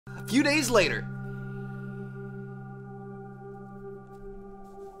A few days later.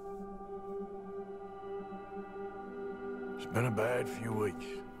 It's been a bad few weeks,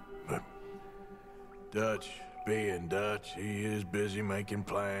 but Dutch being Dutch, he is busy making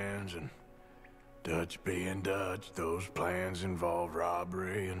plans, and Dutch being Dutch, those plans involve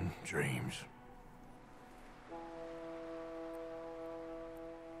robbery and dreams.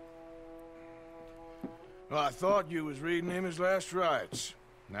 Well, I thought you was reading him his last rites.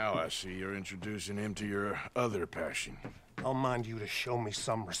 Now I see you're introducing him to your other passion. I'll mind you to show me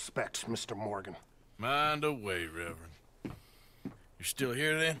some respect, Mr. Morgan. Mind away, Reverend. You still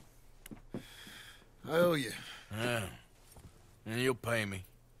here, then? I owe you. Yeah. And you'll pay me.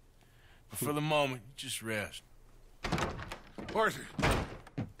 But for the moment, just rest. Arthur,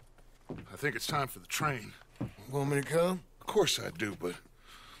 I think it's time for the train. Want me to come? Of course I do, but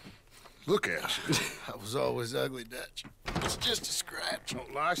look at you. I was always ugly, Dutch. It's just a scratch.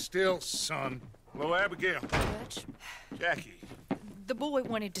 Don't lie still, son. Hello, Abigail. Dutch, Jackie. the boy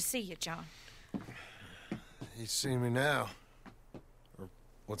wanted to see you, John. He's seen me now. Or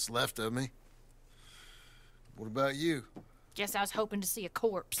what's left of me. What about you? Guess I was hoping to see a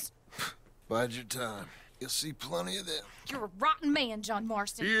corpse. Bide your time. You'll see plenty of them. You're a rotten man, John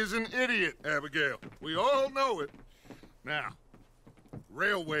Marston. He is an idiot, Abigail. We all know it. Now,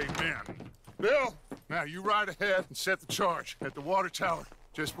 railway men. Bill, now you ride ahead and set the charge at the water tower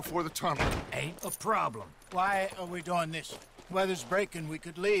just before the tunnel. Ain't a problem. Why are we doing this? Weather's breaking, we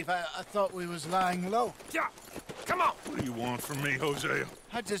could leave. I thought we was lying low. Yeah, come on. What do you want from me, Hosea?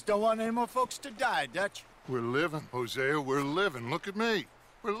 I just don't want any more folks to die, Dutch. We're living, Hosea, we're living. Look at me.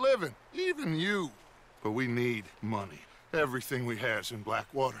 We're living, even you. But we need money. Everything we has in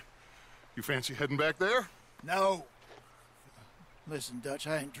Blackwater. You fancy heading back there? No. Listen, Dutch,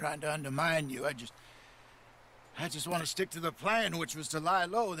 I ain't trying to undermine you. I just want to stick to the plan, which was to lie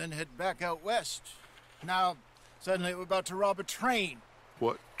low, then head back out west. Now, suddenly we're about to rob a train.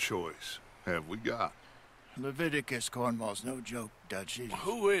 What choice have we got? Leviticus Cornwall's no joke, Dutch.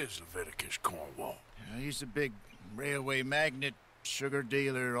 Who is Leviticus Cornwall? He's a big railway magnate, sugar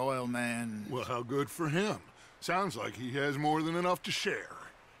dealer, oil man. Well, how good for him. Sounds like he has more than enough to share.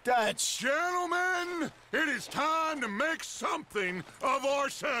 Dutch! Gentlemen, it is time to make something of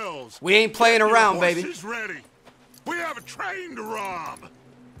ourselves. We ain't playing around, baby. Horses ready. We have a train to rob.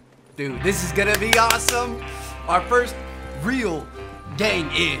 Dude, this is gonna be awesome. Our first real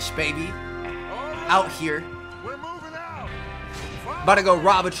gang-ish, baby. Right, Out here. we're moving out. About to go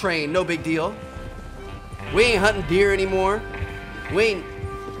rob a train, no big deal. We ain't hunting deer anymore. We ain't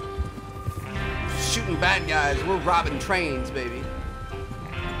shooting bad guys. We're robbing trains, baby.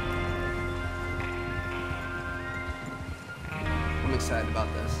 I'm excited about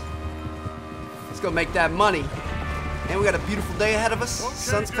this. Let's go make that money. And we got a beautiful day ahead of us. Okay,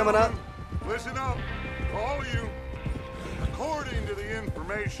 Sun's coming up. gentlemen, listen up, all of you. According to the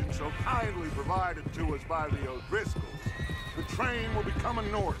information so kindly provided to us by the O'Driscolls, the train will be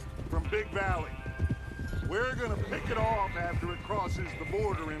coming north from Big Valley. We're gonna pick it off after it crosses the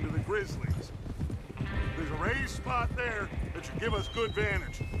border into the Grizzlies. There's a raised spot there that should give us good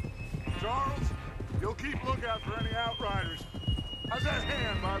vantage. Charles, you'll keep lookout for any outriders. How's that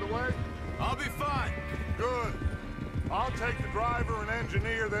hand, by the way? I'll be fine. Good. I'll take the driver and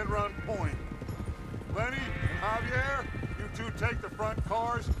engineer, then run point. Lenny and Javier, you two take the front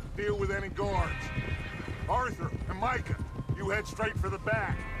cars, deal with any guards. Arthur and Micah, you head straight for the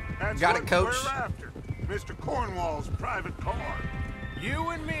back. That's Got what it, coach. we're after. Mr. Cornwall's private car. You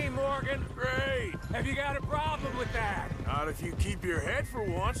and me, Morgan. Great. Have you got a problem with that? Not if you keep your head for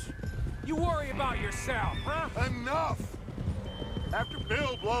once. You worry about yourself, huh? Enough! After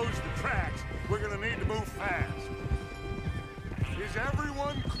Bill blows the tracks, we're gonna need to move fast. Is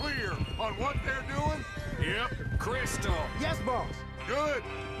everyone clear on what they're doing? Yep. Crystal. Yes, boss. Good.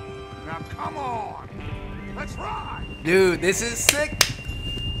 Now come on. Let's ride. Dude, this is sick.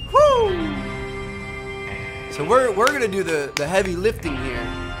 Woo! So we're gonna do the heavy lifting here.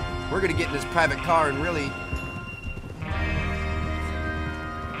 We're gonna get in this private car and really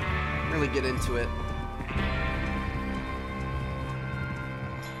get into it.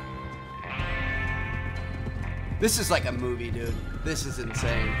 This is like a movie, dude. This is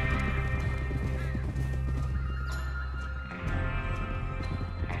insane.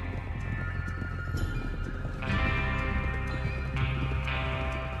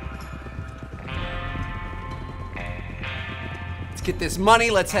 Let's get this money.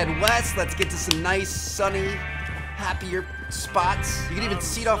 Let's head west. Let's get to some nice, sunny, happier spots. You can even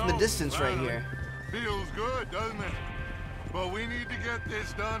see it off in the distance right here. Feels good, doesn't it? But we need to get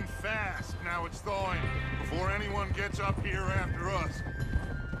this done fast. Now it's thawing, before anyone gets up here after us.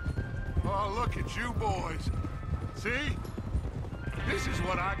 Look at you boys. See? This is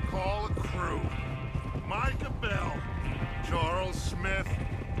what I call a crew. Micah Bell, Charles Smith,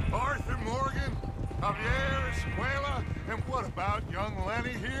 Arthur Morgan, Javier Escuela, and what about young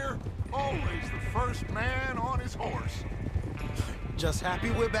Lenny here? Always the first man on his horse. Just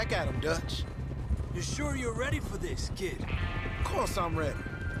happy we're back at him, Dutch. You sure you're ready for this, kid? Of course I'm ready.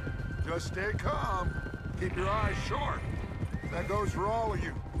 Just stay calm. Keep your eyes sharp. That goes for all of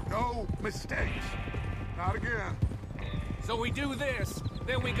you. No mistakes. Not again. So we do this,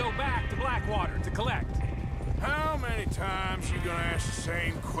 then we go back to Blackwater to collect. How many times you gonna ask the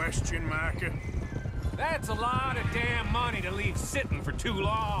same question, Micah? That's a lot of damn money to leave sitting for too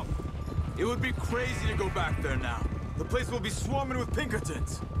long. It would be crazy to go back there now. The place will be swarming with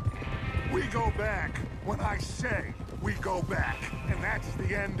Pinkertons. We go back when I say we go back, and that's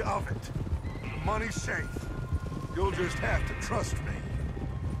the end of it. The money's safe. You'll just have to trust me.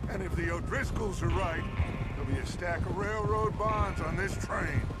 And if the O'Driscolls are right, there'll be a stack of railroad bonds on this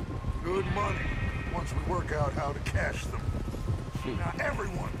train. Good money, once we work out how to cash them. Now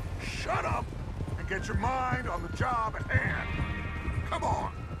everyone, shut up and get your mind on the job at hand. Come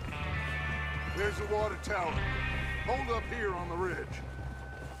on. There's the water tower. Hold up here on the ridge.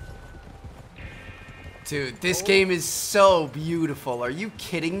 Dude, this game is so beautiful. Are you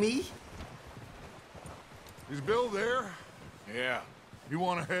kidding me? Is Bill there? Yeah. You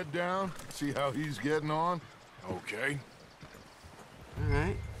want to head down, see how he's getting on? Okay. All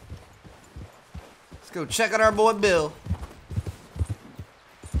right. Let's go check out our boy Bill.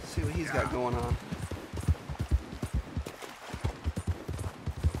 See what he's got going on.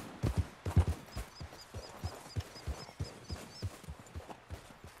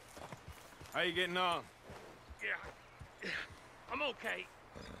 How you getting on? Yeah, I'm okay.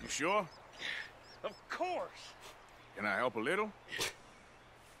 You sure? Of course. Can I help a little?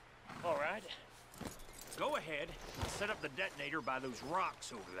 All right. Go ahead and set up the detonator by those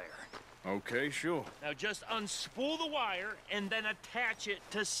rocks over there. Okay, sure. Now just unspool the wire and then attach it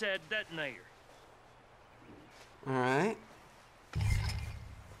to said detonator. All right.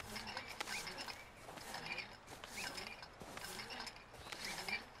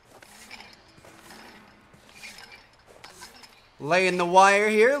 Laying the wire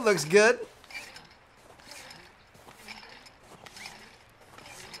here, looks good.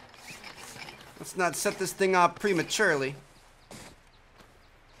 Let's not set this thing off prematurely.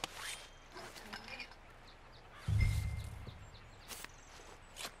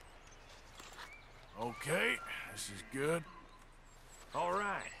 Okay, this is good. All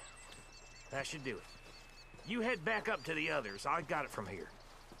right. That should do it. You head back up to the others. I got it from here.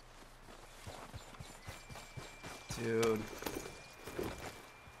 Dude.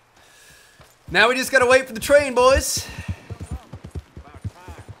 Now we just gotta wait for the train, boys.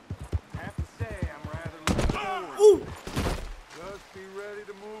 Ooh. Just be ready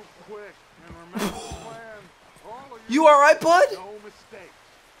to move quick and remember the plan. All of You alright, bud? no mistakes.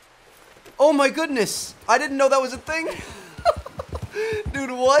 Oh my goodness. I didn't know that was a thing. Dude,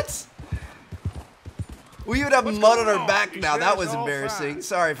 what? We would have mud on our back now. That was embarrassing.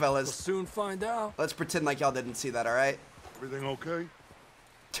 Sorry, fellas. We'll soon find out. Let's pretend like y'all didn't see that, alright? Everything okay?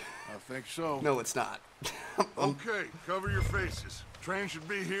 I think so. No, it's not. Okay, cover your faces. Train should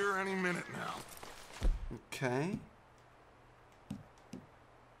be here any minute now. Okay.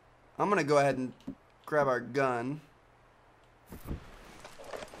 I'm gonna go ahead and grab our gun.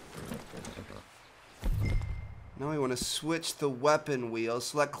 Now we want to switch the weapon wheel.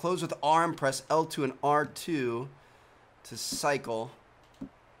 Select close with R and press L2 and R2 to cycle.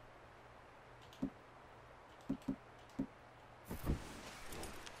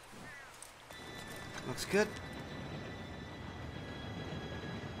 Looks good.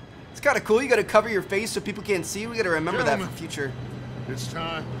 It's kind of cool. You got to cover your face so people can't see. We got to remember that for future It's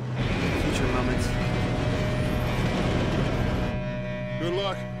time. moments. Good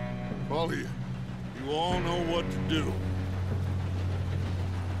luck. All of you. You all know what to do.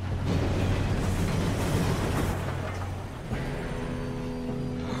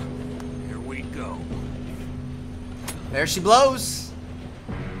 Here we go. There she blows.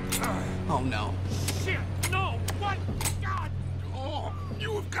 Oh no. Shit! No! What? God! Oh,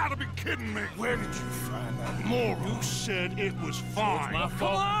 you have got to be kidding me. Where did you find that? More. You said it was fine. My fault.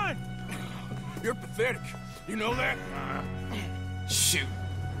 Come on! You're pathetic. You know that? Shoot.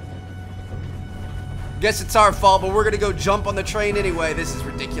 Guess it's our fault, but we're gonna go jump on the train anyway. This is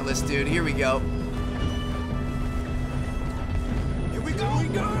ridiculous, dude. Here we go. Here we go. Here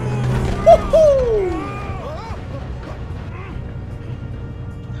we go. Woohoo!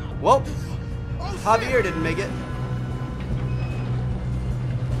 Well, Javier didn't make it.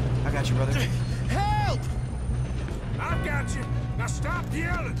 I got got you, brother. Help! I've got you. Now stop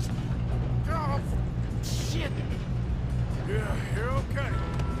yelling. Oh, shit. Yeah, you're okay.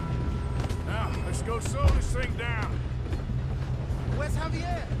 Now, let's go slow this thing down. Where's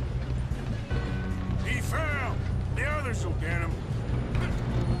Javier? He fell. The others will get him.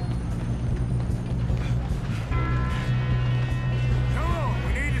 Come on,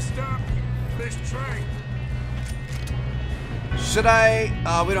 we need to stop this train. Should I?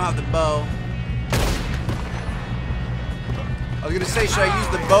 We don't have the bow. I was gonna say, should I use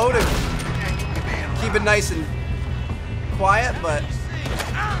the bow to keep it nice and quiet, but...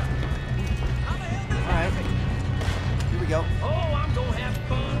 Alright. Here we go. Oh, I'm gonna have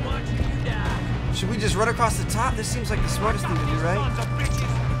fun watching you die. Should we just run across the top? This seems like the smartest thing to do, right? Sons of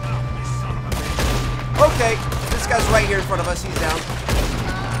bitches. Oh, this son of a bitch. Okay, this guy's right here in front of us. He's down.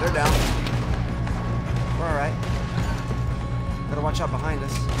 They're down. We're alright. Gotta watch out behind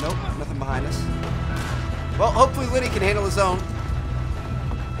us. Nope, nothing behind us. Well, hopefully Liddy can handle his own.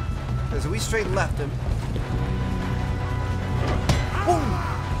 Because we straight left him. Boom!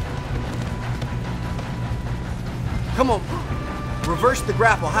 Come on. Reverse the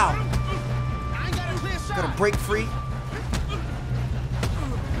grapple. How? Gotta break free.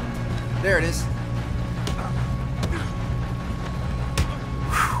 There it is.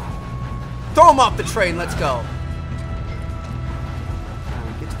 Throw him off the train. Let's go.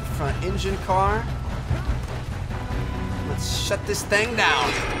 Get to the front engine car. Let's shut this thing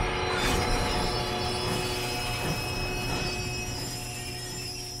down.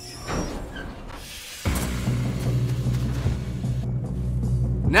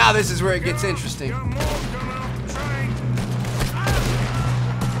 Now this is where it gets interesting. Got more coming off the train.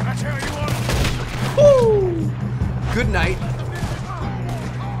 That's how you want it. Woo! Good night.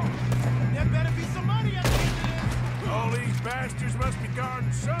 There better be some money at the end of this. All these bastards must be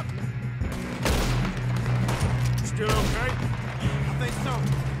guarding something. Still okay? I think so.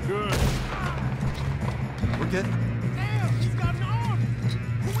 Good. We're good. Damn, he's got an arm.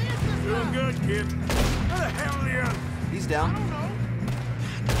 Who is this Doing guy? good, kid. Where the hell are the others? He's I down. don't know.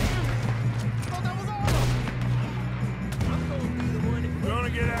 I thought that was all of them. I'm gonna be the one We're gonna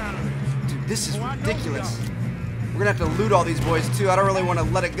get out of this. Dude, this is Oh, I know we ridiculous. are. We're gonna have to loot all these boys too. I don't really want to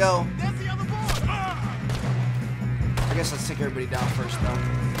let it go. There's the other boy. I guess let's take everybody down first though.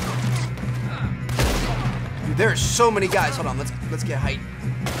 Dude, there are so many guys. Hold on, let's get height.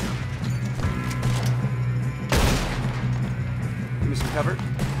 Give me some cover.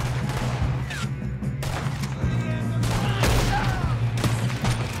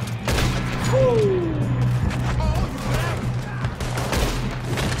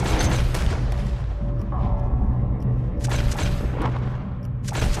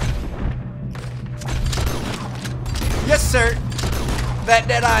 Yes, sir. That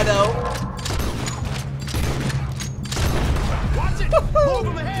dead eye though. Watch it. Move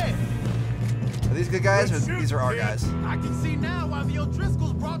him ahead. Are these good guys or these are our guys? I can see now why the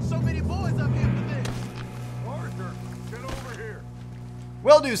O'Driscolls brought so many boys up here for this. Arthur, get over here.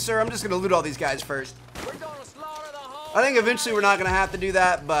 Will do, sir. I'm just gonna loot all these guys first. We're gonna slaughter the whole. I think eventually we're not gonna have to do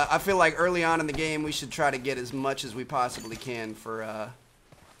that, but I feel like early on in the game we should try to get as much as we possibly can for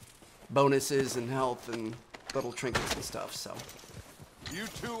bonuses and health and little trinkets and stuff. So You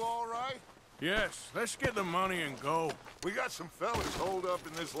two all right? Yes, let's get the money and go. We got some fellas holed up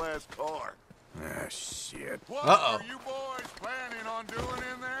in this last car. Ah, shit. What Uh-oh. are you boys planning on doing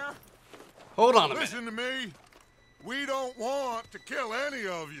in there? hold on a minute. Listen to me. We don't want to kill any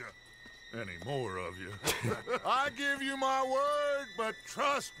of you. Any more of you. I give you my word, but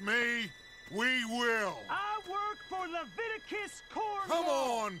trust me, we will. I work for Leviticus Corps. Come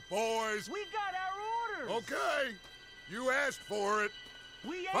on, boys. We got our orders. Okay. You asked for it.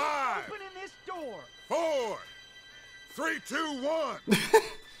 We ain't 5, opening this door. 4, 3, 2, 1.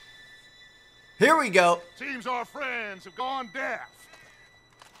 Here we go. Seems our friends have gone deaf.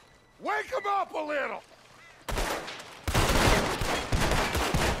 Wake them up a little.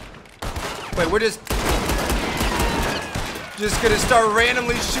 Wait, we're just gonna start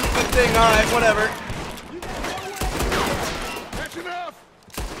randomly shooting the thing. All right, whatever. That's enough.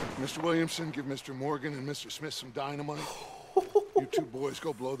 Mr. Williamson, give Mr. Morgan and Mr. Smith some dynamite. You two boys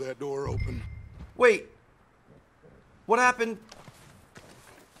go blow that door open. Wait, what happened?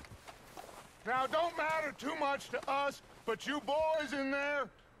 Now, it don't matter too much to us, but you boys in there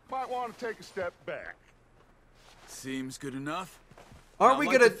might want to take a step back. Seems good enough. Aren't Not we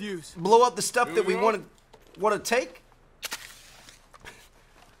like gonna the fuse. blow up the stuff Here that we we go. want to take?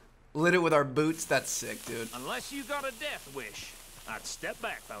 Lit it with our boots. That's sick, dude. Unless you got a death wish, I'd step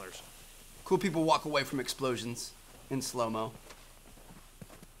back, fellers. Cool people walk away from explosions in slow-mo.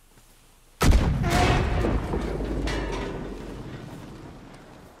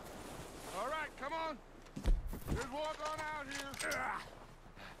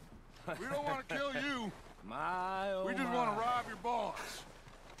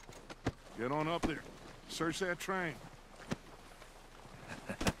 Get on up there. Search that train.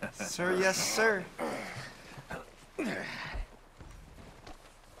 Sir, yes, sir.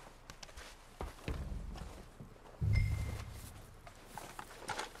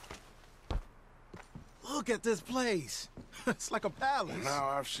 Look at this place. It's like a palace. Now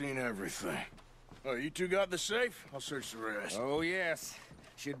I've seen everything. Oh, you two got the safe? I'll search the rest. Oh, yes.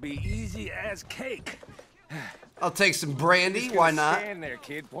 Should be easy as cake. I'll take some brandy. Just Why gonna not? Stand there,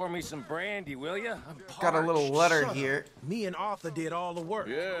 kid. Pour me some brandy, will you? I'm Got a little parched. letter Shut here. up. Me and Arthur did all the work.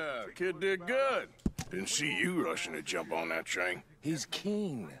 Yeah, kid did good. Didn't see you rushing to jump on that train. He's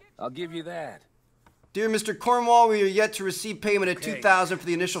keen. I'll give you that. Dear Mr. Cornwall, we are yet to receive payment of Okay. $2,000 for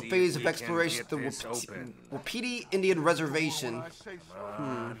the initial See if phase of we can exploration get of this the open. Wapiti Indian Reservation. Come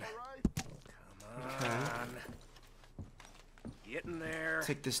on. Get in there.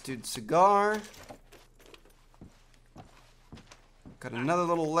 Take this dude's cigar. Got another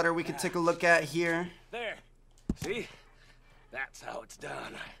little letter we can take a look at here. There. See? That's how it's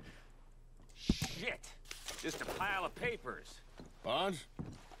done. Shit. Just a pile of papers. Bonds?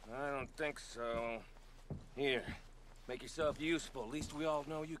 I don't think so. Here. Make yourself useful. At least we all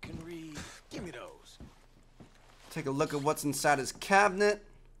know you can read. Give me those. Take a look at what's inside his cabinet.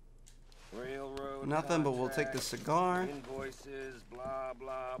 Railroad. Nothing, but we'll take the contracts, cigar. Invoices, blah,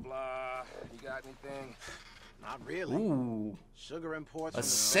 blah, blah. You got anything? Not really. Ooh. Sugar imports A from the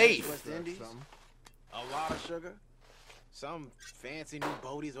safe. West Indies. A lot of sugar. Some fancy new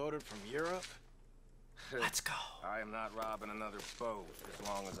boaties ordered from Europe. Let's go. I am not robbing another boat as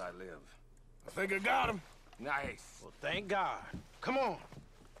long as I live. I think I got him. Nice. Well, thank God. Come on.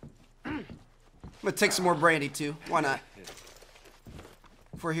 I'm gonna take some more brandy too. Why not?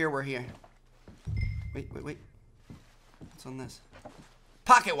 If we're here, we're here. Wait. What's on this?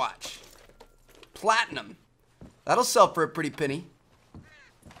 Pocket watch. Platinum. That'll sell for a pretty penny.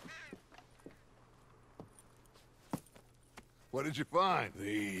 What did you find?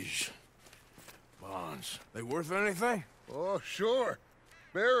 These bonds. They worth anything? Oh, sure.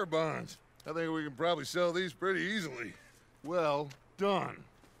 Bearer bonds. I think we can probably sell these pretty easily. Well done.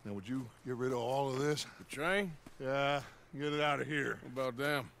 Now, would you get rid of all of this? The train? Yeah, get it out of here. What about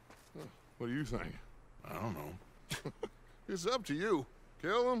them? What do you think? I don't know. It's up to you.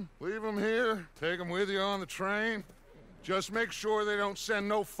 Kill them, leave them here, take them with you on the train. Just make sure they don't send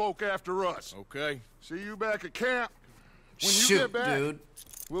no folk after us. Okay. See you back at camp. When you Shoot, get back, dude.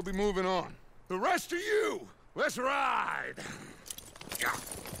 we'll be moving on. The rest of you, let's ride.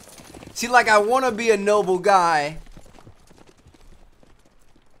 See, like, I want to be a noble guy.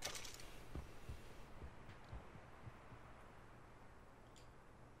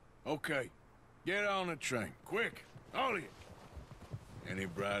 Okay. Get on the train. Quick. All of you. Any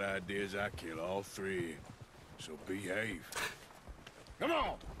bright ideas, I kill all three of you. So behave. Come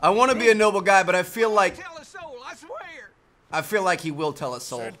on. I want to be a noble guy, but I feel like Tell a soul, I swear. I feel like he will tell us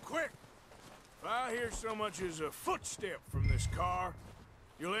soul. Said quick. If I hear so much as a footstep from this car,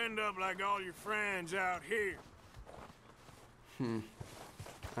 you'll end up like all your friends out here. All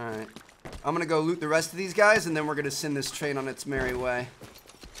right. I'm gonna go loot the rest of these guys, and then we're gonna send this train on its merry way.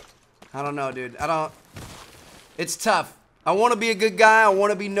 I don't know, dude. It's tough. I want to be a good guy. I want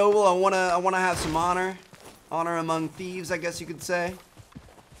to be noble. I want to have some honor. Honor among thieves, I guess you could say.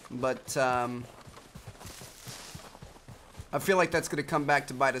 But I feel like that's gonna come back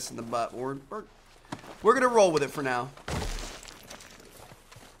to bite us in the butt. We're gonna roll with it for now.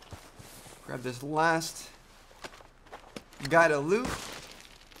 Grab this last guy to loot.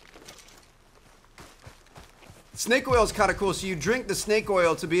 Snake oil is kind of cool. So you drink the snake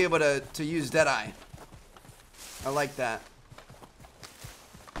oil to be able to use Deadeye. I like that.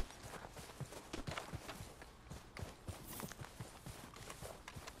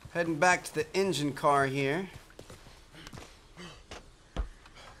 Heading back to the engine car here.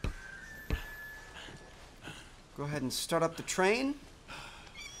 Go ahead and start up the train.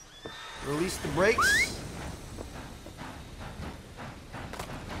 Release the brakes.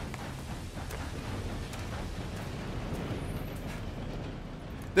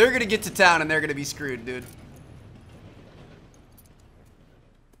 They're gonna get to town and they're gonna be screwed, dude.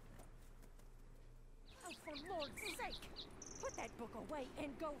 Oh, for Lord's sake! Put that book away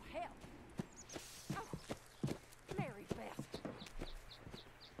and go help. Oh, Mary Beth.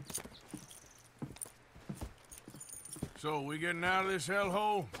 So, we getting out of this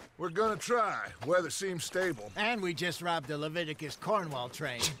hellhole? We're gonna try. Weather seems stable. And we just robbed the Leviticus Cornwall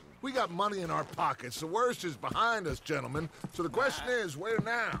train. We got money in our pockets. The worst is behind us, gentlemen. So the question is, where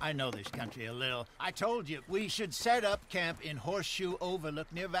now? I know this country a little. I told you, we should set up camp in Horseshoe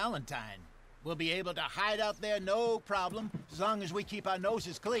Overlook near Valentine. We'll be able to hide out there no problem, as long as we keep our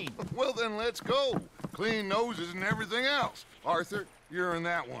noses clean. Well, then let's go. Clean noses and everything else. Arthur, you're in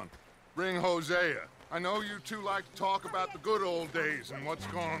that one. Bring Hosea. I know you two like to talk about the good old days and what's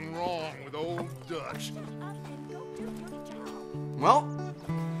gone wrong with old Dutch. Well,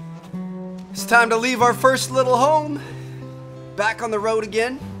 it's time to leave our first little home. Back on the road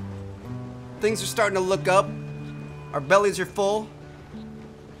again. Things are starting to look up. Our bellies are full.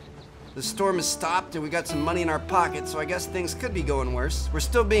 The storm has stopped and we got some money in our pockets, so I guess things could be going worse. We're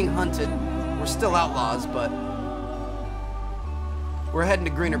still being hunted. We're still outlaws, but we're heading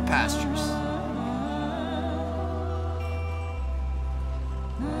to greener pastures.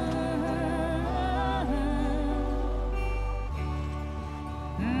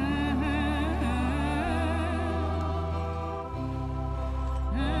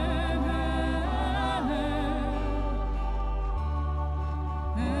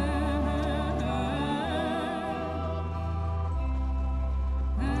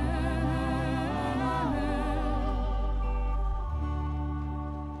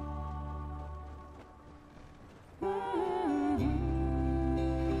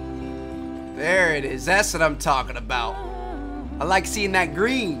 There it is. That's what I'm talking about. I like seeing that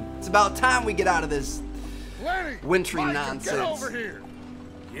green. It's about time we get out of this Lenny, wintry Micah, nonsense. Get over here.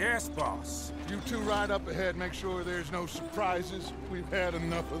 Yes, boss. You two ride up ahead, make sure there's no surprises. We've had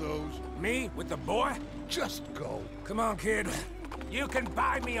enough of those. Me with the boy? Just go. Come on, kid. You can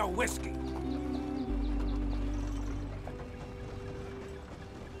buy me a whiskey.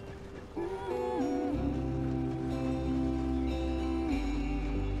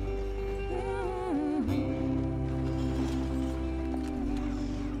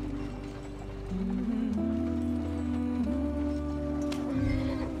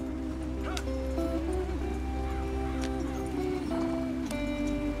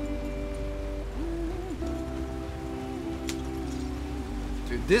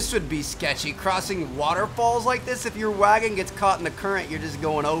 Dude, this would be sketchy. Crossing waterfalls like this, if your wagon gets caught in the current, you're just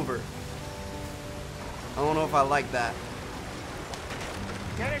going over. I don't know if I like that.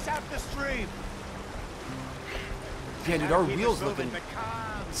 Get us out the stream. Yeah, dude, our wheels looking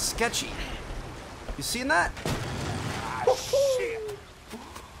sketchy. You seen that? Shit.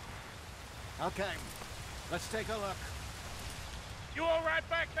 Okay, let's take a look. You all right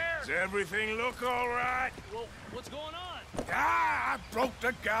back there? Does everything look all right? Well, what's going on? Ah, I broke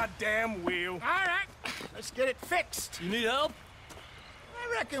the goddamn wheel. All right, let's get it fixed. You need help?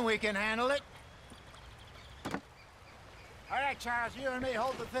 I reckon we can handle it. All right, Charles, you and me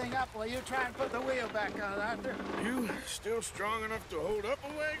hold the thing up while you try and put the wheel back on, Arthur. You still strong enough to hold up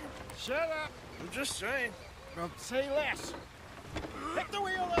a wagon? Shut up. I'm just saying. Don't say less. Pick the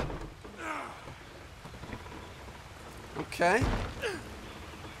wheel up. Okay.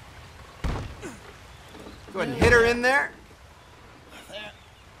 Go ahead and hit her in there.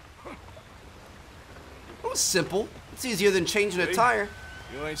 It was simple. It's easier than changing a tire.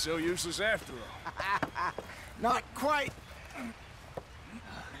 You ain't so useless after all. Not quite.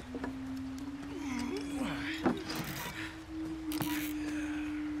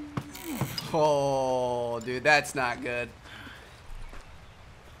 Oh, dude, that's not good.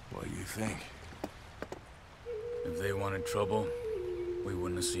 What do you think? If they wanted trouble, we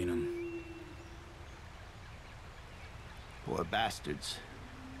wouldn't have seen them. Poor bastards.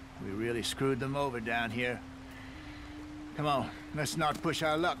 We really screwed them over down here. Come on, let's not push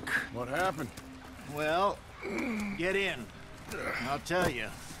our luck. What happened? Well, get in. I'll tell you.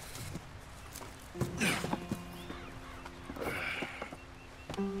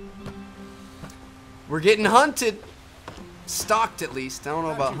 We're getting hunted. Stalked, at least. I don't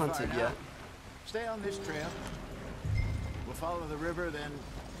know about Not too hunted far yet. now. Stay on this trail. We'll follow the river, then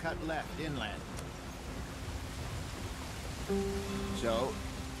cut left inland. So,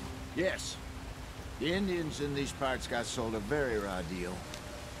 yes, the Indians in these parts got sold a very raw deal.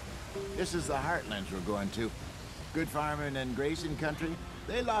 This is the heartlands we're going to. Good farming and grazing country,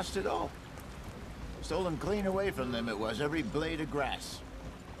 they lost it all. Stolen clean away from them it was, every blade of grass.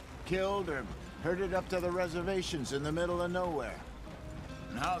 Killed or herded up to the reservations in the middle of nowhere.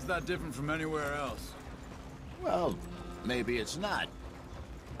 And how's that different from anywhere else? Well, maybe it's not.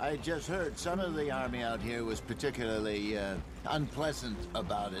 I just heard some of the army out here was particularly, unpleasant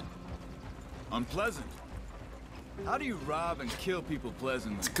about it. Unpleasant? How do you rob and kill people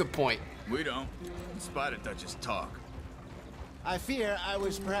pleasantly? That's a good point. We don't, in spite of Dutch's talk. I fear I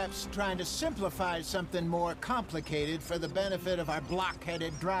was perhaps trying to simplify something more complicated for the benefit of our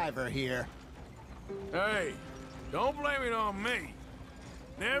block-headed driver here. Hey, don't blame it on me.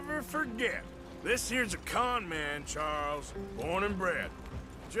 Never forget, this here's a con man, Charles, born and bred.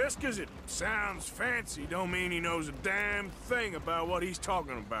 Just 'cause it sounds fancy don't mean he knows a damn thing about what he's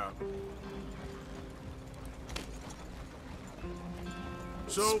talking about.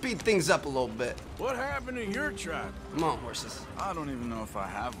 So, Speed things up a little bit. what happened to your tribe? Come on, horses. I don't even know if I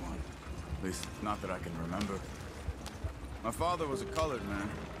have one. At least, not that I can remember. My father was a colored man.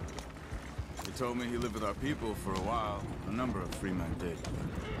 He told me he lived with our people for a while. A number of free men did.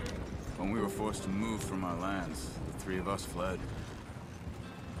 When we were forced to move from our lands, the three of us fled.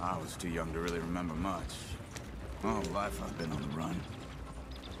 I was too young to really remember much. My whole life I've been on the run.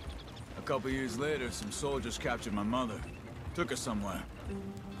 A couple years later, some soldiers captured my mother. Took her somewhere.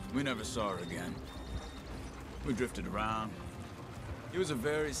 We never saw her again. We drifted around. He was a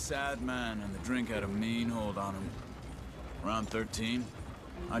very sad man, and the drink had a mean hold on him. Around 13,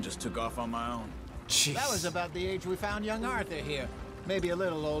 I just took off on my own. Jeez. That was about the age we found young Arthur here. Maybe a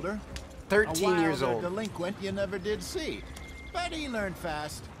little older. 13 years A old. wilder delinquent you never did see. But he learned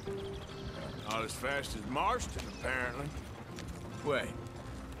fast. Not as fast as Marston, apparently. Wait,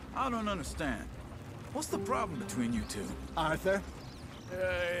 I don't understand. What's the problem between you two? Arthur?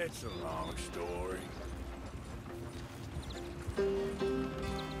 It's a long story.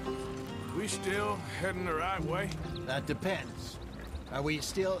 We still heading the right way? That depends. Are we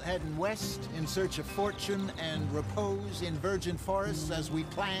still heading west in search of fortune and repose in virgin forests as we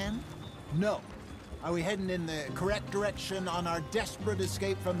planned? No. Are we heading in the correct direction on our desperate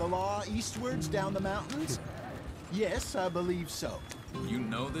escape from the law eastwards down the mountains? Yes, I believe so. You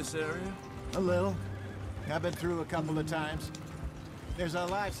know this area? A little. I've been through a couple of times. There's a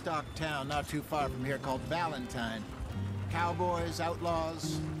livestock town not too far from here called Valentine. Cowboys,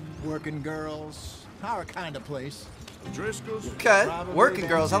 outlaws, working girls, our kind of place. Driscolls? Okay, Probably working them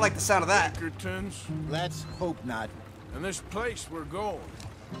girls. I too. like the sound of that. Pinkertons? Let's hope not. And this place we're going.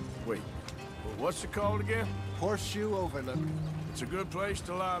 Wait, what's it called again? Horseshoe Overlook. It's a good place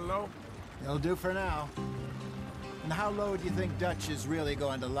to lie low? It'll do for now. And how low do you think Dutch is really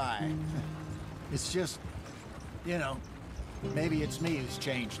going to lie? It's just, you know, maybe it's me who's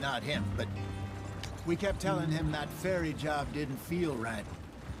changed, not him, but we kept telling him that ferry job didn't feel right.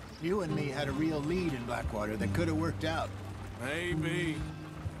 You and me had a real lead in Blackwater that could have worked out. Maybe.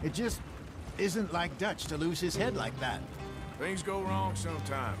 It just isn't like Dutch to lose his head like that. Things go wrong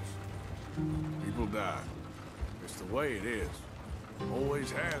sometimes. People die. It's the way it is. Always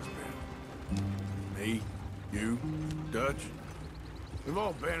has been. Me, you, Dutch. We've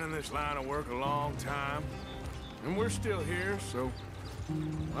all been in this line of work a long time. And we're still here, so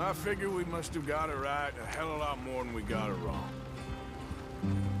I figure we must have got it right a hell of a lot more than we got it wrong.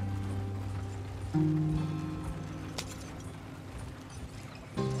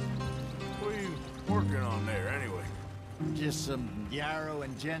 What are you working on there, anyway? Just some yarrow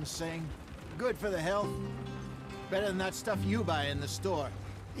and ginseng. Good for the health. Better than that stuff you buy in the store.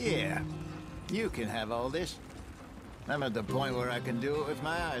 Yeah, you can have all this. I'm at the point where I can do it with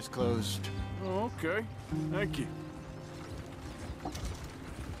my eyes closed. Oh, okay. Thank you.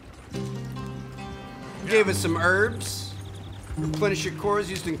 Gave us some herbs. Replenish your cores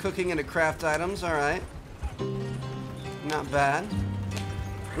used in cooking and to craft items. All right. Not bad.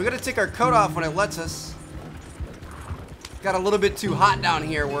 We gotta take our coat off when it lets us. Got a little bit too hot down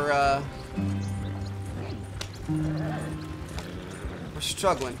here. We're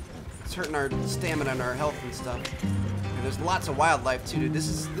struggling. It's hurting our stamina and our health and stuff. And there's lots of wildlife too, dude. This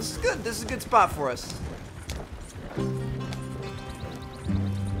is good. This is a good spot for us.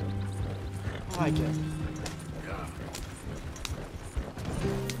 I like it.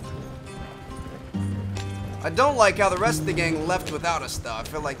 I don't like how the rest of the gang left without us, though. I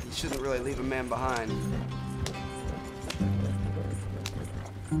feel like you shouldn't really leave a man behind.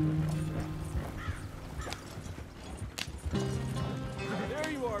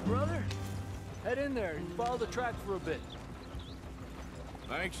 There you are, brother. Head in there and follow the track for a bit.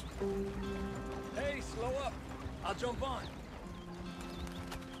 Thanks. Hey, slow up. I'll jump on.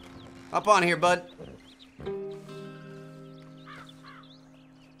 Hop on here, bud.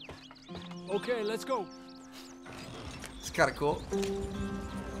 Okay, let's go. It's kind of cool.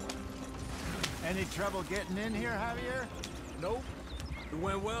 Any trouble getting in here, Javier? Nope. It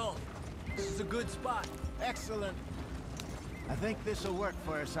went well. This is a good spot. Excellent. I think this will work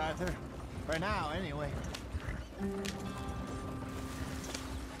for us, Arthur. For now, anyway.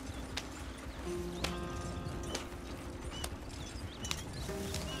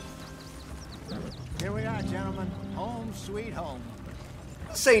 Here we are, gentlemen. Home sweet home.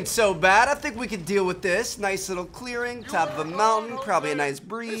 This ain't so bad. I think we could deal with this. Nice little clearing, top of a mountain, probably a nice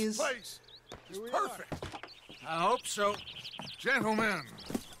breeze. This place is perfect. I hope so. Gentlemen,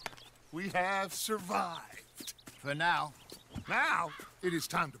 we have survived. For now. Now, it is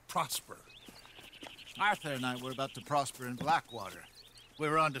time to prosper. Arthur and I were about to prosper in Blackwater. We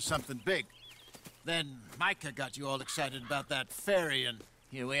were onto something big. Then Micah got you all excited about that ferry, and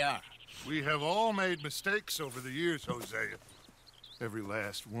here we are. We have all made mistakes over the years, Hosea. Every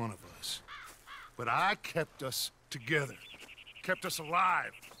last one of us. But I kept us together. Kept us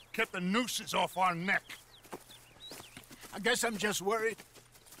alive. Kept the nooses off our neck. I guess I'm just worried.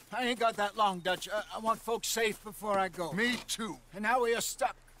 I ain't got that long, Dutch. I want folks safe before I go. Me too. And now we are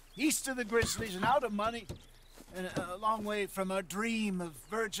stuck, east of the Grizzlies and out of money, and a long way from our dream of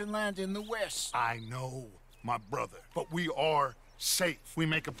virgin land in the west. I know, my brother, but we are safe. We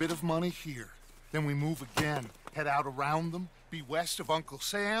make a bit of money here, then we move again, head out around them, be west of Uncle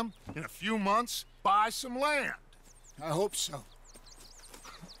Sam, in a few months, buy some land. I hope so.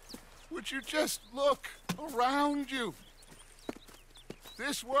 Would you just look around you?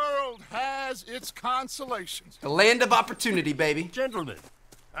 This world has its consolations. The land of opportunity, baby. Gentlemen,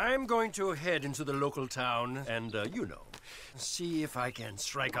 I'm going to head into the local town and, see if I can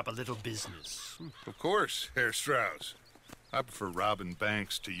strike up a little business. Of course, Herr Strauss. I prefer robbing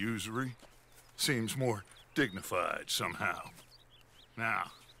banks to usury. Seems more dignified somehow. Now,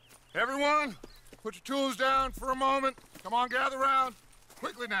 everyone, put your tools down for a moment. Come on, gather round.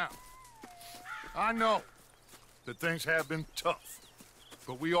 Quickly now. I know that things have been tough.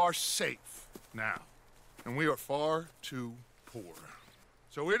 But we are safe now, and we are far too poor.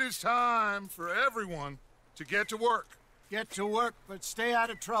 So it is time for everyone to get to work. Get to work, but stay out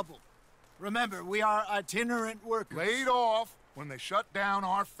of trouble. Remember, we are itinerant workers. Laid off when they shut down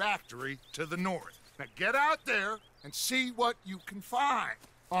our factory to the north. Now get out there and see what you can find.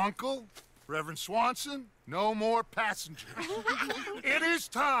 Uncle, Reverend Swanson, no more passengers. It is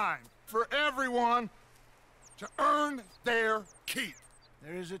time for everyone to earn their keep.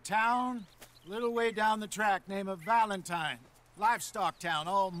 There is a town a little way down the track named Valentine. Livestock town,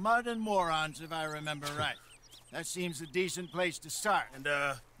 all mud and morons, if I remember right. That seems a decent place to start. And,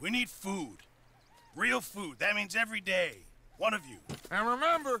 we need food. Real food. That means every day. One of you. And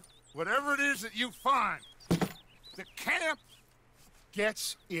remember, whatever it is that you find, the camp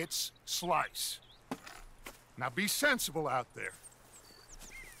gets its slice. Now be sensible out there.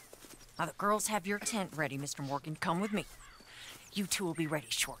 Now the girls have your tent ready, Mr. Morgan. Come with me. You two will be ready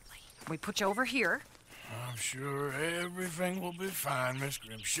shortly. We put you over here. I'm sure everything will be fine, Miss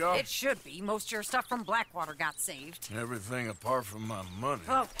Grimshaw. It should be. Most of your stuff from Blackwater got saved. Everything apart from my money.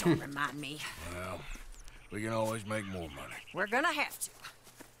 Oh, don't remind me. Well, we can always make more money. We're gonna have to.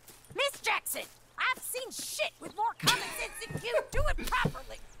 Miss Jackson, I've seen shit with more common sense than you. Do it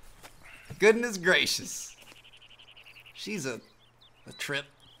properly. Goodness gracious. She's a trip.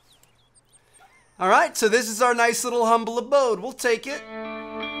 All right, so this is our nice little humble abode. We'll take it.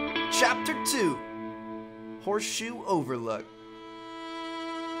 Chapter 2, Horseshoe Overlook.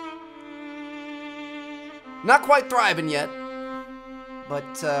 Not quite thriving yet,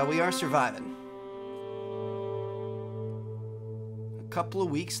 but we are surviving. A couple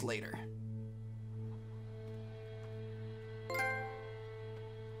of weeks later.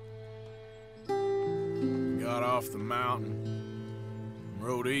 Got off the mountain and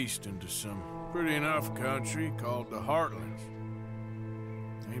rode east into some pretty enough country called the Heartlands.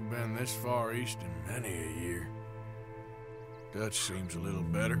 Ain't been this far east in many a year. Dutch seems a little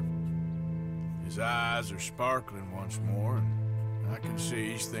better. His eyes are sparkling once more, and I can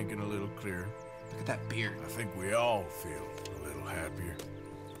see he's thinking a little clearer. Look at that beard. I think we all feel a little happier,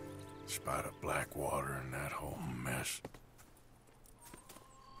 in spite of Blackwater and that whole mess.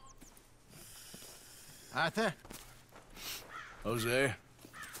 Arthur? Jose?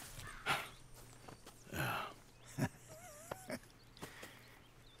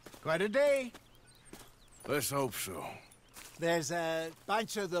 Quite a day. Let's hope so. There's a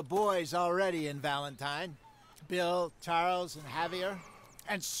bunch of the boys already in Valentine. Bill, Charles, and Javier.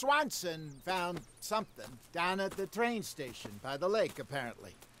 And Swanson found something down at the train station by the lake,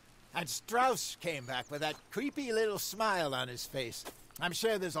 apparently. And Strauss came back with that creepy little smile on his face. I'm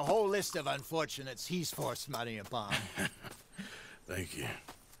sure there's a whole list of unfortunates he's forced money upon. Thank you.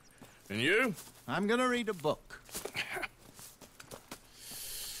 And you? I'm gonna read a book.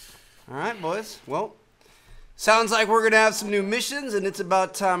 All right, boys. Well, sounds like we're gonna have some new missions, and it's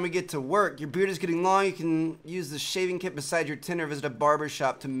about time we get to work. Your beard is getting long. You can use the shaving kit beside your tent or visit a barber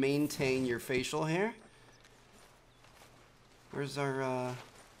shop to maintain your facial hair. Where's our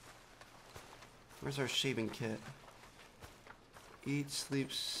shaving kit? Eat,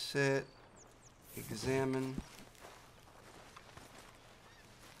 sleep, sit, examine,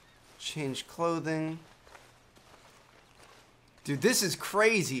 change clothing. Dude, this is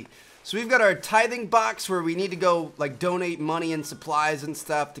crazy. So we've got our tithing box where we need to go like donate money and supplies and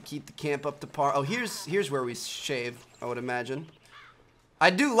stuff to keep the camp up to par. Oh, here's where we shave, I would imagine. I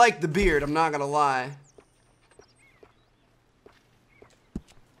do like the beard, I'm not gonna lie.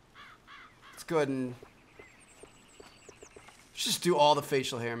 Let's go ahead and let's just do all the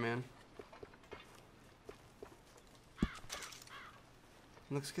facial hair, man.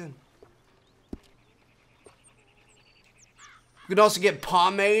 Looks good. We can also get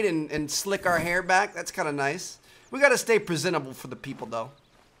pomade and slick our hair back. That's kind of nice. We got to stay presentable for the people, though.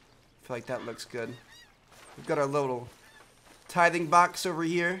 I feel like that looks good. We've got our little tithing box over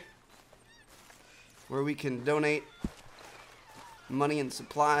here where we can donate money and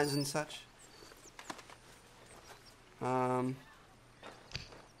supplies and such. Let's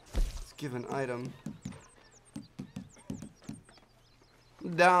give an item.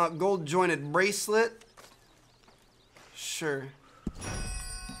 Down, gold jointed bracelet. Sure.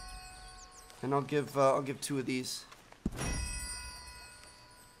 And I'll give 2 of these.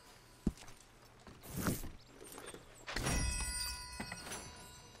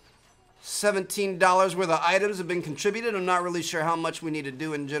 $17 worth of items have been contributed. I'm not really sure how much we need to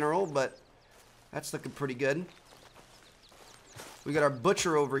do in general, but that's looking pretty good. We got our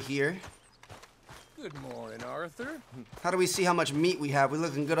butcher over here. Good morning, Arthur. How do we see how much meat we have? We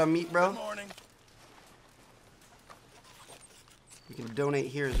looking good on meat, bro? Good morning. We can donate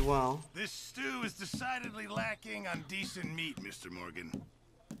here as well. This stew is decidedly lacking on decent meat, Mr. Morgan.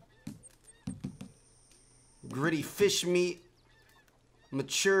 Gritty fish meat.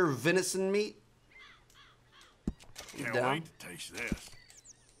 Mature venison meat. Can't Down. wait to taste this.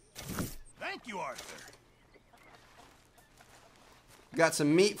 Thank you, Arthur. Got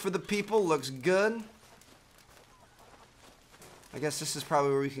some meat for the people. Looks good. I guess this is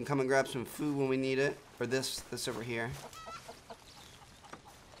probably where we can come and grab some food when we need it. Or this over here.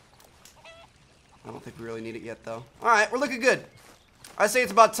 I don't think we really need it yet, though. All right, we're looking good. I say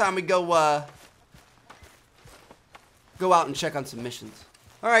it's about time we go out and check on some missions.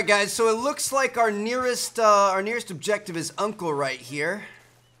 All right, guys. So it looks like our nearest objective is Uncle right here.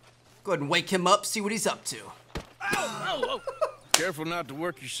 Go ahead and wake him up. See what he's up to. Careful not to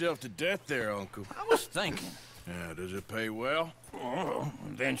work yourself to death there, Uncle. I was thinking. Yeah, does it pay well? Oh,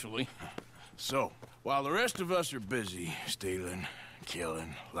 eventually. So, while the rest of us are busy stealing,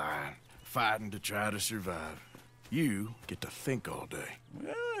 killing, lying, fighting to try to survive, you get to think all day.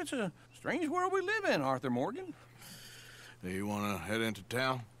 Well, it's a strange world we live in, Arthur Morgan. Do you want to head into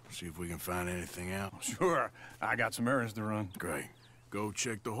town? See if we can find anything out? Sure. I got some errands to run. Great. Go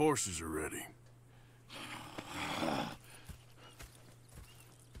check the horses are ready.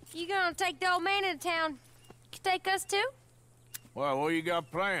 You gonna take the old man into town? You take us too? Well, what you got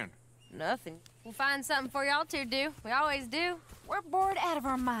planned? Nothing. We'll find something for y'all to do. We always do. We're bored out of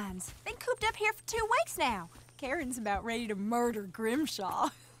our minds. Been cooped up here for 2 weeks now. Karen's about ready to murder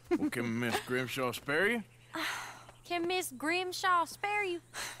Grimshaw. Well, can Miss Grimshaw spare you? Can Miss Grimshaw spare you?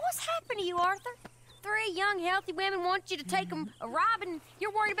 What's happened to you, Arthur? 3 young, healthy women want you to take them a robbing.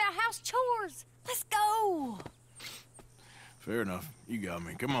 You're worried about house chores. Let's go. Fair enough. You got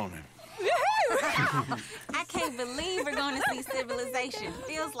me. Come on then. I can't believe we're going to see civilization.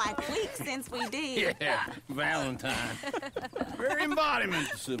 Feels like weeks since we did. Yeah, Valentine. Very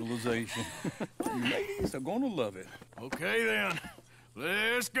embodiment of civilization. You ladies are going to love it. Okay then.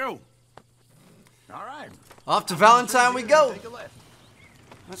 Let's go. All right. Off to Valentine we go.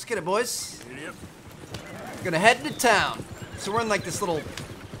 Let's get it, boys. Yep. Gonna head into town. So we're in like this little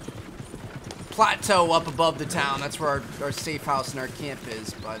plateau up above the town. That's where our safe house and our camp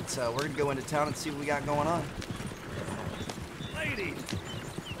is. But we're gonna go into town and see what we got going on. Ladies,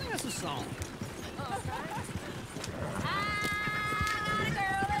 that's a song.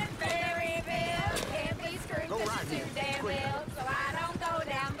 Go right here. So I don't go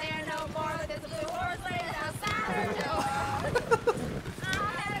down there no more. There's a blue horse laying outside her door. I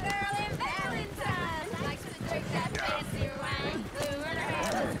had a girl in Valentine. Likes to drink that fancy wine. Blue in her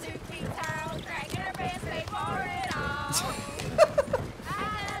hair, 2 feet tall, cracking her pants, paid for it all. I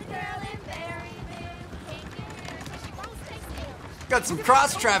had a girl in Berryville. Can't get her 'cause she won't stay still. Got some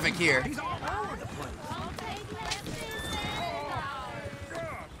cross traffic here.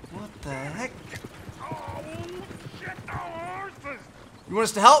 What the heck? You want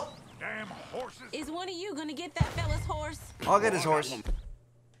us to help? Damn horses. Is one of you going to get that fella's horse? I'll get his horse.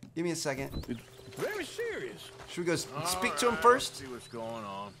 Give me a second. Very serious. Should we go speak to him All first? right, see what's going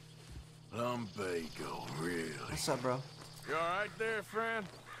on. Lumbago, really. What's up, bro? You all right there, friend?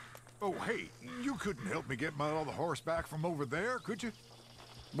 Oh, hey, you couldn't help me get my other horse back from over there, could you?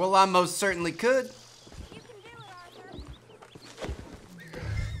 Well, I most certainly could.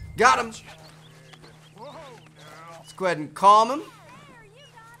 Got him. Let's go ahead and calm him.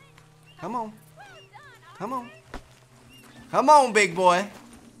 Come on. Come on. Come on, big boy.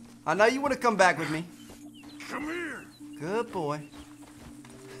 I know you want to come back with me. Come here. Good boy.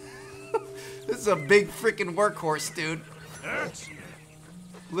 This is a big freaking workhorse, dude. That's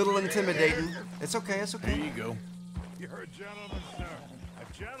Little intimidating. It's okay, it's okay. Here you go. You're a gentleman, sir.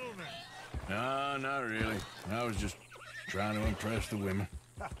 A gentleman. No, not really. I was just trying to impress the women.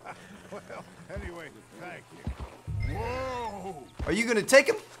 Well, anyway, thank you. Whoa! Are you gonna take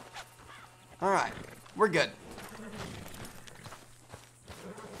him? All right, we're good.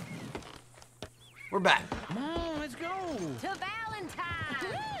 We're back. Come on, let's go. To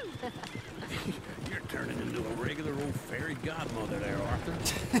Valentine! You're turning into a regular old fairy godmother there, Arthur.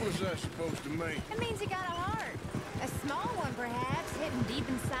 What was that supposed to mean? It means you got a heart. A small one, perhaps, hidden deep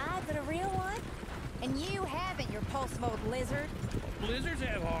inside, but a real one. And you haven't, you repulsive old lizard. Blizzards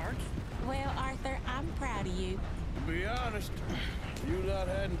have hearts. Well, Arthur, I'm proud of you. To be honest, if you lot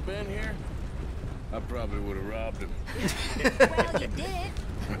hadn't been here, I probably would have robbed him. Well, you did.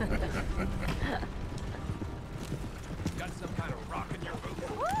 Got some kind of rock in your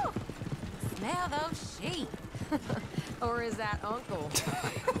boot. Woo! Smell those sheep. Or is that Uncle?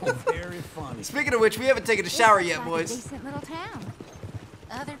 Very funny. Speaking of which, we haven't taken a shower This yet, looks like boys. a decent little town.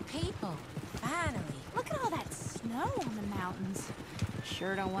 Other people. Finally. Look at all that snow on the mountains.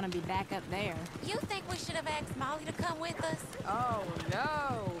 Sure don't want to be back up there. You think we should have asked Molly to come with us? Oh,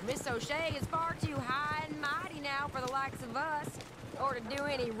 no. Miss O'Shea is far too high and mighty now for the likes of us, or to do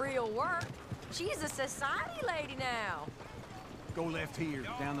any real work. She's a society lady now. Go left here,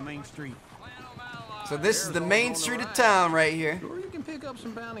 down the main street. So this is the main street of town right here. Sure, you can pick up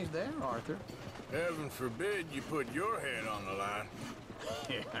some bounties there, Arthur. Heaven forbid you put your head on the line.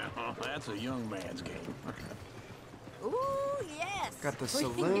 Yeah, that's a young man's game. Ooh, yes. Got the We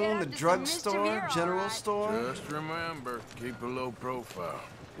can get saloon, up the to some drugstore, mischief here, all general right. store. Just remember, keep a low profile.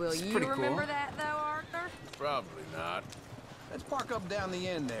 Will It's you pretty cool. remember that, though, Arthur? Probably not. Let's park up down the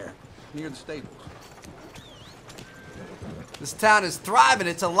end there, near the stables. This town is thriving.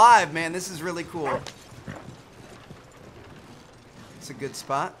 It's alive, man. This is really cool. It's a good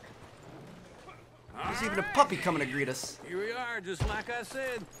spot. There's even a puppy coming to greet us. Here we are, just like I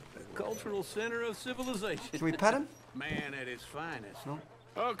said, the cultural center of civilization. Can we pet him? Man at his finest. No.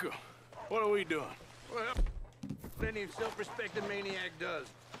 Uncle, what are we doing? Well, any self-respecting maniac does.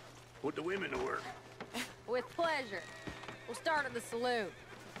 Put the women to work. With pleasure. We'll start at the saloon.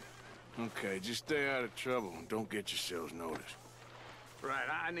 Okay, just stay out of trouble and don't get yourselves noticed. Right,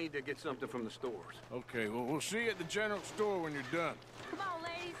 I need to get something from the stores. Okay, well, we'll see you at the general store when you're done. Come on,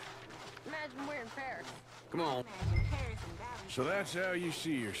 ladies. Imagine we're in Paris. Come on. Imagine Paris and Valley. So that's how you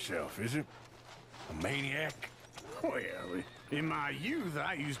see yourself, is it? A maniac? Well, in my youth,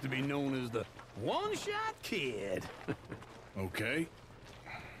 I used to be known as the one-shot kid. Okay.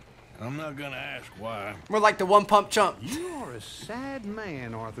 I'm not gonna ask why. We're like the one pump chump. You are a sad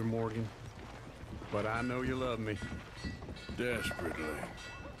man, Arthur Morgan. But I know you love me. Desperately.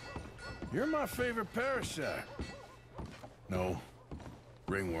 You're my favorite parasite. No.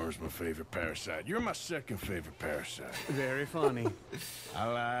 Ringworm's my favorite parasite. You're my second favorite parasite. Very funny. I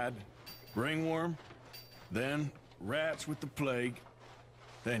lied. Ringworm, then rats with the plague,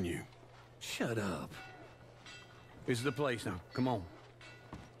 then you. Shut up. This is the place now. Come on.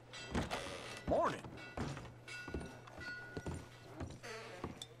 Morning.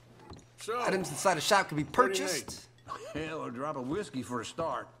 So, Items inside a shop can be What do you purchased. Hell, a drop of whiskey for a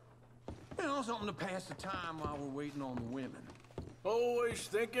start. You know, something to pass the time while we're waiting on the women. always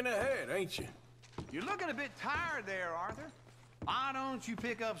thinking ahead, ain't you? You're looking a bit tired there, Arthur. Why don't you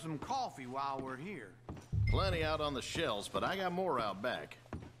pick up some coffee while we're here? Plenty out on the shelves, but I got more out back.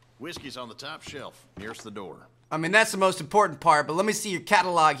 Whiskey's on the top shelf, nearest the door. I mean, that's the most important part, but let me see your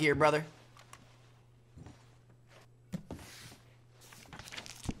catalog here, brother.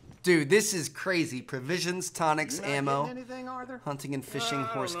 Dude, this is crazy. Provisions, tonics, You not ammo, getting anything, Arthur? hunting and fishing, I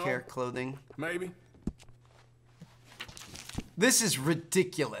don't horse know. care, clothing. Maybe. This is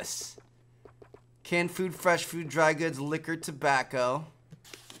ridiculous. Canned food, fresh food, dry goods, liquor, tobacco.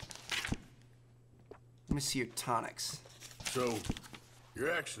 Let me see your tonics. So,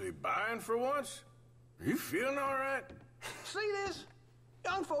 you're actually buying for once? Are you feeling all right? See this?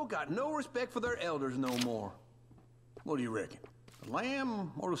 Young folk got no respect for their elders no more. What do you reckon? The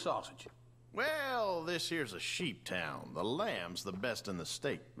lamb or the sausage? Well, this here's a sheep town. The lamb's the best in the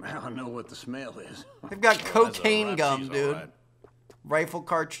state. I know what the smell is. They've got Well, that's cocaine all right, gum, she's all dude. right. Rifle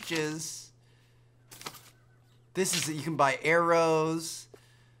cartridges. This is, you can buy arrows,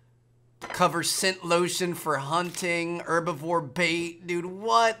 cover scent lotion for hunting, herbivore bait. Dude,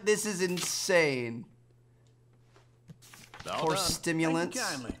 what? This is insane. All Horse done. stimulants.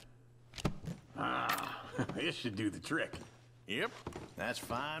 Thank you kindly. Ah, this should do the trick. Yep, that's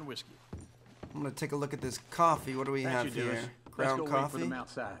fine whiskey. I'm gonna take a look at this coffee. What do we That have should do here? us. Ground Let's go wait for coffee. them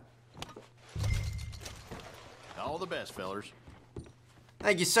outside. All the best, fellers.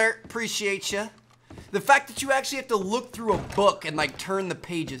 Thank you, sir. Appreciate you. The fact that you actually have to look through a book and like turn the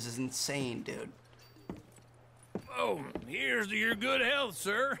pages is insane, dude. Oh, here's to your good health,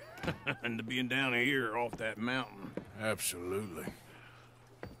 sir. And to being down here off that mountain. Absolutely.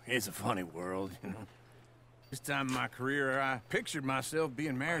 It's a funny world, you know. This time in my career, I pictured myself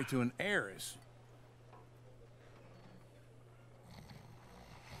being married to an heiress.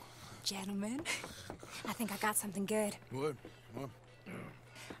 Gentlemen, I think I got something good. What?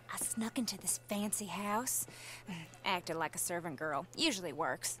 I snuck into this fancy house. Acted like a servant girl. Usually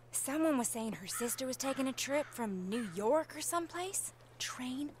works. Someone was saying her sister was taking a trip from New York or someplace.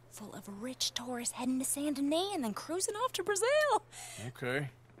 Train full of rich tourists heading to Saint Denis and then cruising off to Brazil. Okay.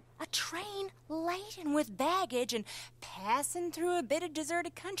 A train laden with baggage and passing through a bit of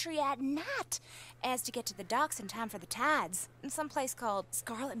deserted country at night as to get to the docks in time for the tides in some place called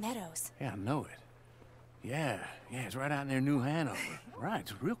Scarlet Meadows. Yeah, I know it. Yeah, it's right out near New Hanover. Right,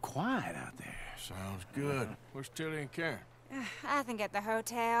 it's real quiet out there. Sounds good. Where's Tilly and Karen? I think at the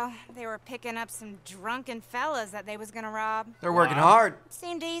hotel. They were picking up some drunken fellas that they was gonna rob. They're working hard.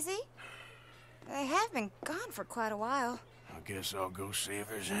 Seemed easy. They have been gone for quite a while. I guess I'll go see if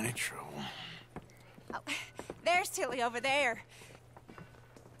there's any trouble. Oh, there's Tilly over there.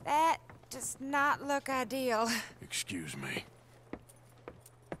 That does not look ideal. Excuse me.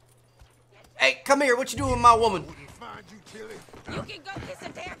 Hey, come here. What you doing with my woman? Find you, Tilly. You can go kiss a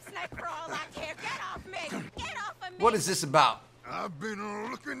damn snake for all I care. Get off me! Get off of me! What is this about? I've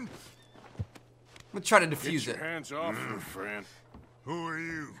been looking. I'm gonna try to defuse Get it. your hands off her, friend. Who are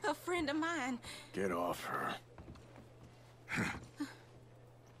you? A friend of mine. Get off her.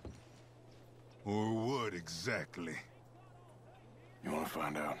 Or what exactly? You want to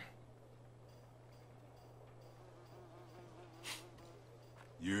find out?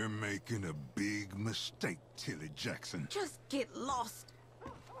 You're making a big mistake, Tilly Jackson. Just get lost.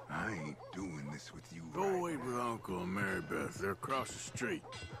 I ain't doing this with you. Go wait with Uncle and Mary Beth. They're across the street.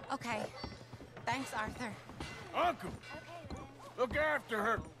 Okay. Thanks, Arthur. Uncle! Look after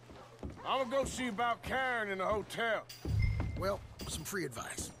her. I'm gonna go see about Karen in the hotel. Well, some free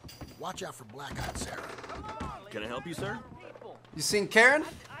advice. Watch out for black-eyed Sarah. Can I help you, sir? You seen Karen?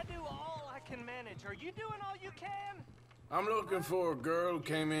 I do all I can manage. Are you doing all you can? I'm looking for a girl who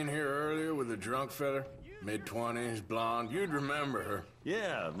came in here earlier with a drunk fella. Mid-20s, blonde. You'd remember her.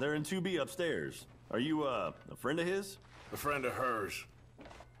 Yeah, they're in 2B upstairs. Are you, a friend of his? A friend of hers.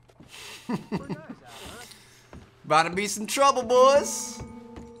 About to be some trouble, boys.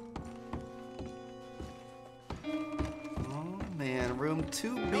 Oh, man. Room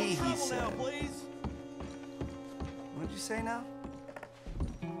 2B, he said. What'd you say now?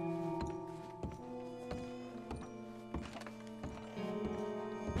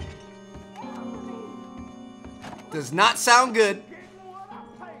 Does not sound good.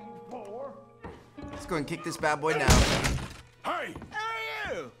 Let's go and kick this bad boy down. Hey!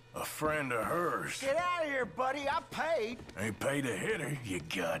 Hey, you! A friend of hers. Get out of here, buddy. I paid. Ain't paid to hit her, you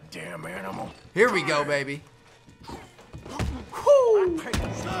goddamn animal. Here we go, baby.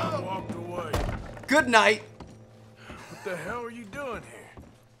 I walked away. Good night. What the hell are you doing here?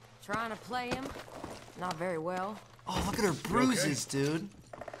 Trying to play him. Not very well. Oh, look at her bruises, dude.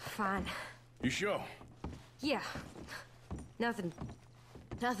 Fine. You sure? Yeah. Nothing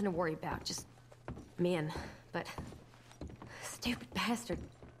to worry about. Just men. But stupid bastard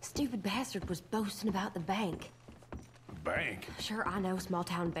was boasting about the bank. Bank? Sure, I know small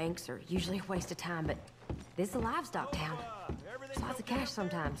town banks are usually a waste of time, but this is a livestock town. There's lots of cash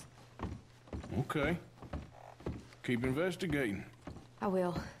sometimes. Okay. Keep investigating. I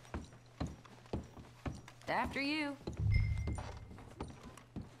will. After you.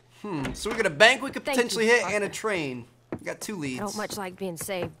 So we got a bank we could Thank potentially you, hit and a Arthur. train. We got 2 leads. I don't much like being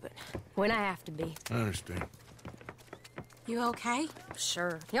saved, but when I have to be. I understand. You okay?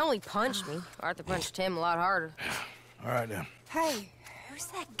 Sure. He only punched me. Arthur punched him a lot harder. All right, then. Hey, who's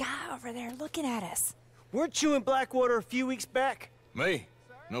that guy over there looking at us? Weren't you in Blackwater a few weeks back? Me?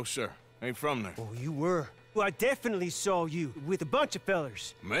 No, sir. Ain't from there. Oh, you were. Well, I definitely saw you with a bunch of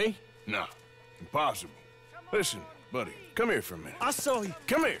fellers. Me? No. Impossible. Listen, buddy, come here for a minute. I saw you.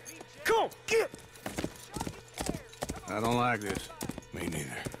 Come here. Come on, get. I don't like this. Me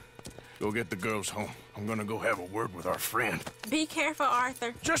neither. Go get the girls home. I'm gonna go have a word with our friend. Be careful,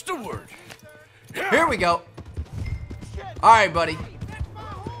 Arthur. Just a word. Here we go. All right, buddy.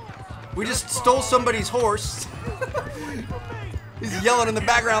 We just stole somebody's horse. He's yelling in the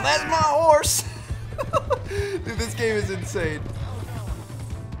background, "That's my horse!" Dude, this game is insane.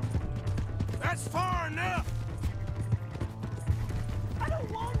 That's far enough. I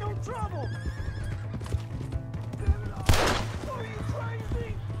don't want no trouble.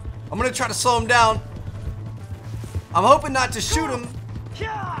 I'm gonna try to slow him down. I'm hoping not to shoot him.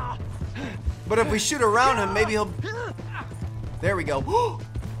 But if we shoot around him, maybe he'll... There we go.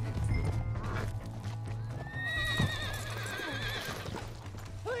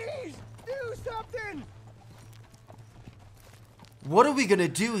 Please do something. What are we gonna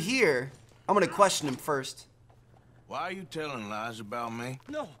do here? I'm gonna question him first. Why are you telling lies about me?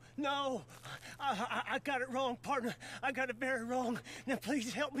 No. I got it wrong, partner. I got it very wrong. Now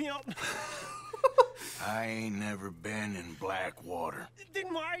please help me out. I ain't never been in Blackwater.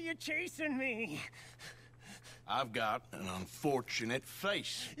 Then why are you chasing me? I've got an unfortunate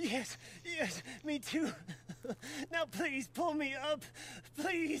face. Yes, me too. Now please pull me up,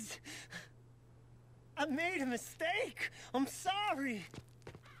 please. I made a mistake. I'm sorry.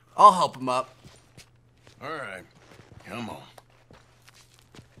 I'll help him up. All right, come on.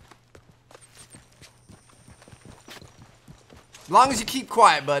 As long as you keep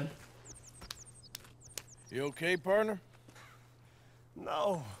quiet, bud. You okay, partner?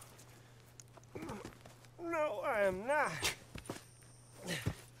 No, I am not.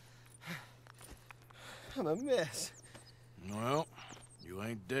 I'm a mess. Well, you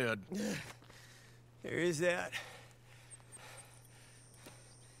ain't dead. There is that.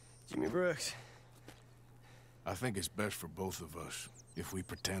 Jimmy Brooks. I think it's best for both of us if we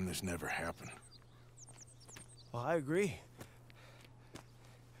pretend this never happened. Well, I agree.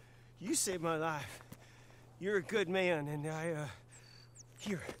 You saved my life. You're a good man, and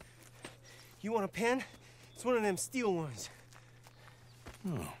here. You want a pen? It's one of them steel ones.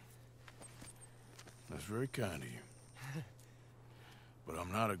 Oh. That's very kind of you. But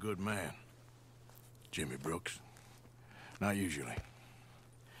I'm not a good man, Jimmy Brooks. Not usually.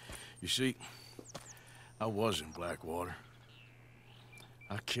 You see, I was in Blackwater.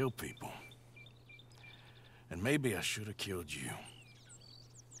 I kill people. And maybe I should have killed you.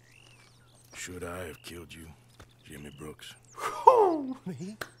 Should I have killed you, Jimmy Brooks?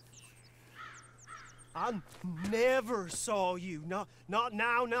 Me? I never saw you. Not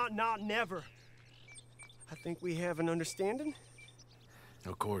now, not never. I think we have an understanding.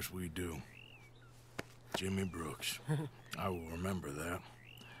 Of course we do. Jimmy Brooks. I will remember that.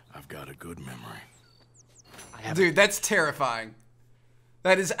 I've got a good memory. Dude, that's terrifying.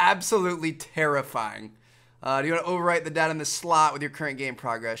 That is absolutely terrifying. Do you want to overwrite the data in the slot with your current game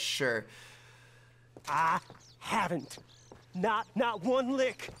progress? Sure. I haven't. Not one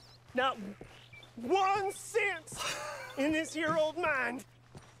lick. Not 1 cent in this here old mind.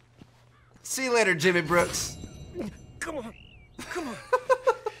 See you later, Jimmy Brooks. Come on.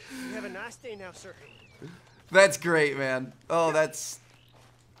 You have a nice day now, sir. That's great, man. Oh, that's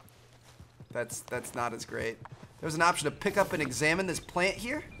not as great. There's an option to pick up and examine this plant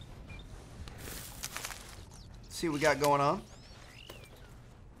here. See what we got going on.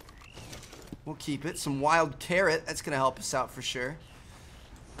 We'll keep it. Some wild carrot. That's gonna help us out for sure.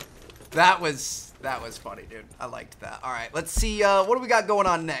 That was funny, dude. I liked that. All right, let's see. What do we got going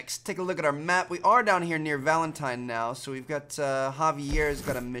on next? Take a look at our map. We are down here near Valentine now, so we've got Javier's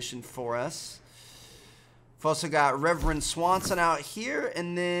got a mission for us. We've also got Reverend Swanson out here,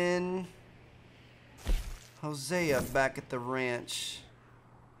 and then Hosea back at the ranch.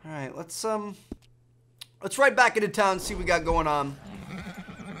 All right, let's ride back into town, see what we got going on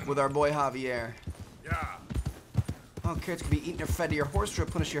with our boy Javier. Yeah. Oh, carrots can be eaten or fed to your horse to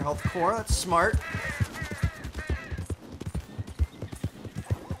replenish your health core. That's smart.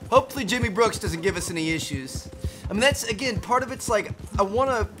 Hopefully Jimmy Brooks doesn't give us any issues. I mean, that's, again, part of it's like, I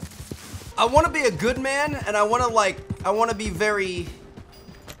wanna be a good man, and I wanna be very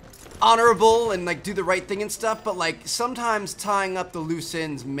honorable and like do the right thing and stuff, but like sometimes tying up the loose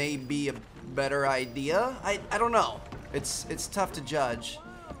ends may be a better idea. I don't know. It's tough to judge.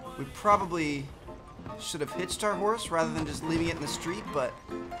 We probably should have hitched our horse rather than just leaving it in the street, but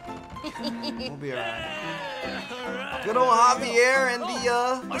we'll be alright. Good old Javier and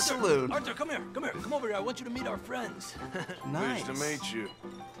the saloon. Arthur, come here. Come over here. I want you to meet our friends. Nice. Pleased to meet you.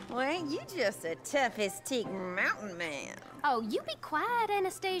 Well, ain't you just a toughest-teak mountain man? Oh, you be quiet,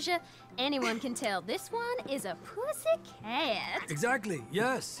 Anastasia. Anyone can tell this one is a pussy cat. Exactly.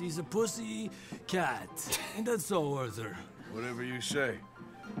 Yes, he's a pussy cat. And that's so, Arthur. Whatever you say.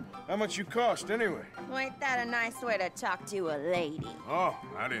 How much you cost, anyway? Well, ain't that a nice way to talk to a lady? Oh,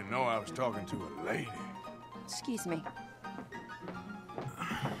 I didn't know I was talking to a lady. Excuse me.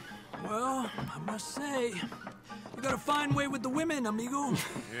 Well, I must say, you got a fine way with the women, amigo.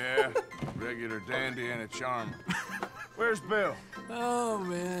 Yeah, regular dandy and a charmer. Where's Bill? Oh,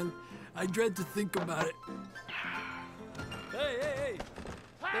 man. I dread to think about it. Hey!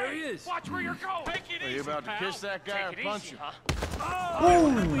 There he is. Watch where you're going. Take it Are easy, you about to pal. kiss that guy or punch him?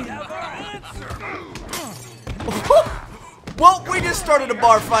 We have our answer. Well, we just started a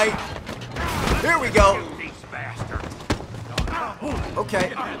bar fight. Here we go.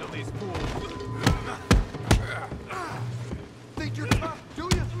 Okay. Think you're tough, do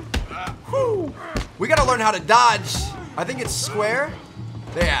you? Whew. We gotta learn how to dodge. I think it's square.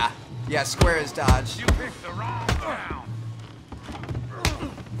 Yeah, square is dodge. You picked the wrong round.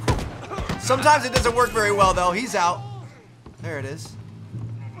 Sometimes it doesn't work very well, though. He's out. There it is.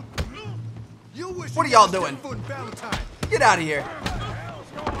 What are y'all doing? Get out of here.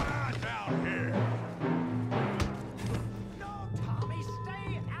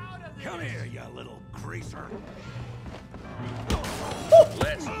 Come here, you little greaser.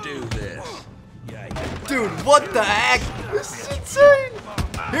 Let's do this. Dude, what the heck? This is insane.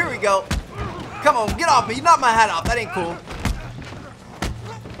 Here we go. Come on, get off me. Knock my hat off. That ain't cool.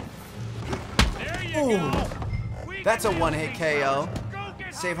 Ooh. That's a one-hit KO.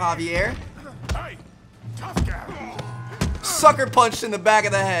 Save Javier. Hey, tough guy. Sucker punched in the back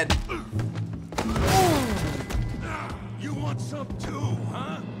of the head. You want some too,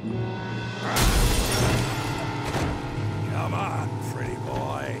 huh? Come on, pretty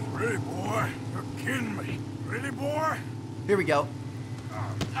boy. Pretty boy? You're kidding me. Pretty boy? Here we go.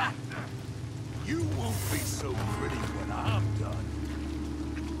 You won't be so pretty when I'm done.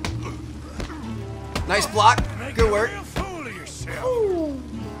 Nice block. Good work. Real fool of yourself.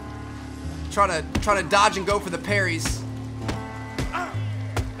 Trying to dodge and go for the parries.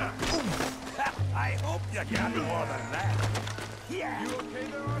 I hope you got more than that. Yeah. You okay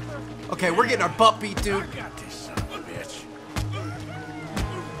there, Arthur? Okay, we're getting our butt beat, dude. I got this son of a bitch.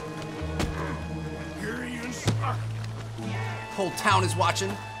 Here you Whole town is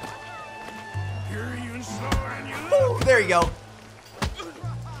watching. Here you slow and you. Woo, there you go.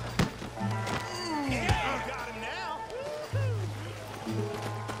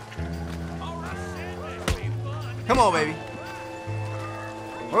 Come on, baby.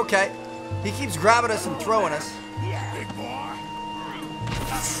 We're okay. He keeps grabbing us and throwing us. Big boy.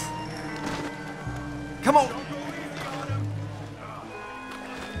 Come on.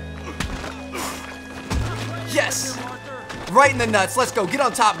 Yes. Right in the nuts. Let's go. Get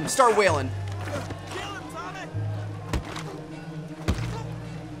on top of him. Start wailing.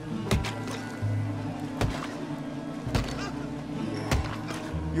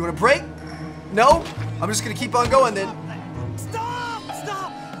 You want a break? No? I'm just gonna keep on going then. Stop!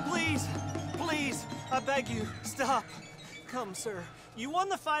 Stop! Please! Please! I beg you, stop. Come, sir. You won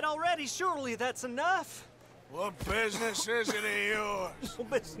the fight already. Surely that's enough. What business is it of yours? No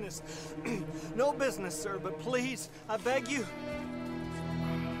business. No business, sir, but please, I beg you.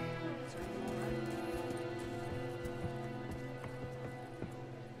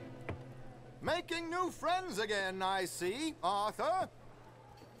 Making new friends again, I see, Arthur.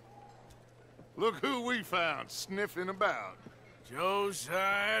 Look who we found sniffing about.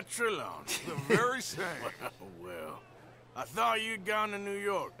 Josiah Trelawney. The very same. Well, I thought you'd gone to New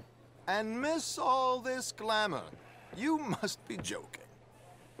York. And miss all this glamour. You must be joking.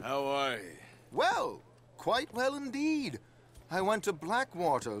 How are you? Well, quite well indeed. I went to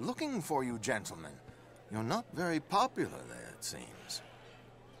Blackwater looking for you gentlemen. You're not very popular there, it seems.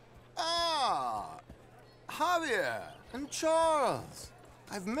 Ah, Javier and Charles.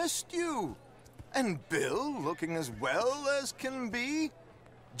 I've missed you. And Bill looking as well as can be.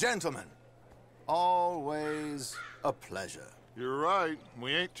 Gentlemen, always a pleasure. You're right.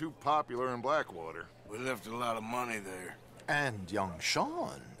 We ain't too popular in Blackwater. We left a lot of money there. And young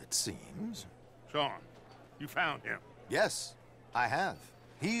Sean, it seems. Sean, you found him? Yes, I have.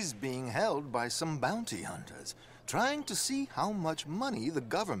 He's being held by some bounty hunters, trying to see how much money the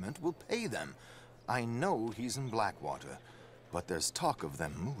government will pay them. I know he's in Blackwater, but there's talk of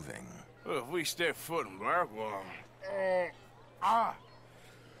them moving. Well, if we step foot in Blackwater...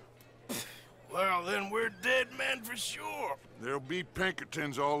 Well, then we're dead men for sure. There'll be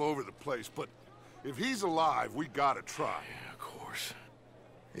Pinkertons all over the place, but if he's alive, we gotta try. Yeah, of course.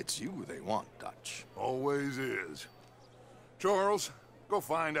 It's you they want, Dutch. Always is. Charles, go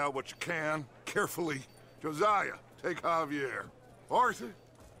find out what you can, carefully. Josiah, take Javier. Arthur,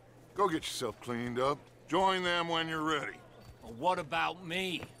 go get yourself cleaned up. Join them when you're ready. Well, what about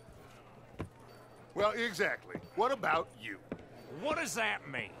me? Well, exactly. What about you? What does that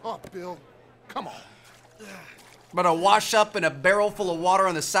mean? Oh, Bill, come on. But a wash up in a barrel full of water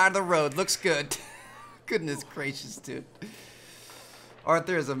on the side of the road. Looks good. Goodness gracious, dude.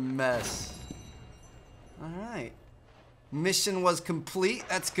 Arthur is a mess. Alright. Mission was complete.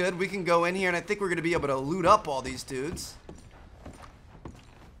 That's good. We can go in here, and I think we're going to be able to loot up all these dudes.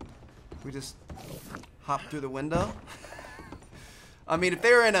 We just hop through the window. I mean, if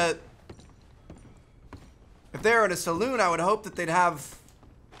they were in a saloon, I would hope that they'd have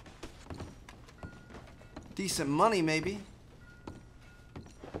decent money, maybe.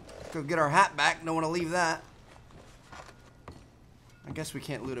 Go get our hat back. Don't want to leave that. I guess we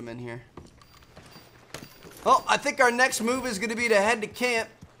can't loot them in here. Well, I think our next move is going to be to head to camp.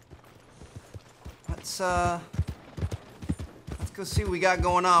 Let's go see what we got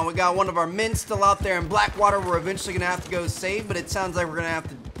going on. We got one of our men still out there in Blackwater. We're eventually going to have to go save, but it sounds like we're going to have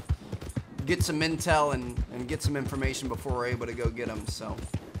to get some intel and get some information before we're able to go get them. So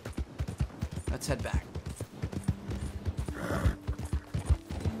let's head back.